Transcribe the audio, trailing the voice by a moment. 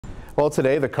Well,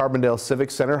 today the Carbondale Civic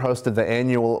Center hosted the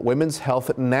annual Women's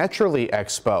Health Naturally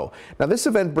Expo. Now, this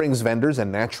event brings vendors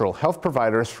and natural health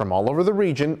providers from all over the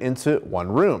region into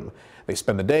one room. They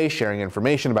spend the day sharing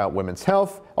information about women's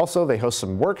health. Also, they host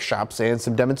some workshops and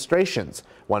some demonstrations.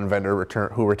 One vendor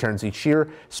who returns each year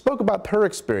spoke about her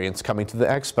experience coming to the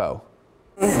expo.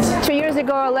 2 years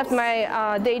ago, I left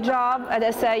my day job at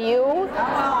SIU,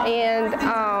 and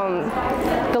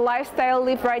the lifestyle I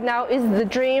live right now is the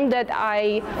dream that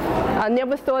I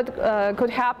never thought could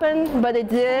happen, but it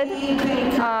did.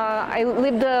 I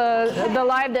live the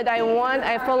life that I want.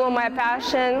 I follow my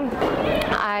passion.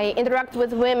 I interact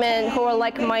with women who are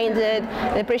like-minded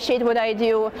and appreciate what I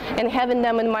do, and having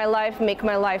them in my life make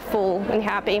my life full and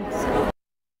happy.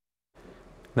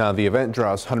 Now, the event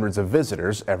draws hundreds of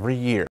visitors every year.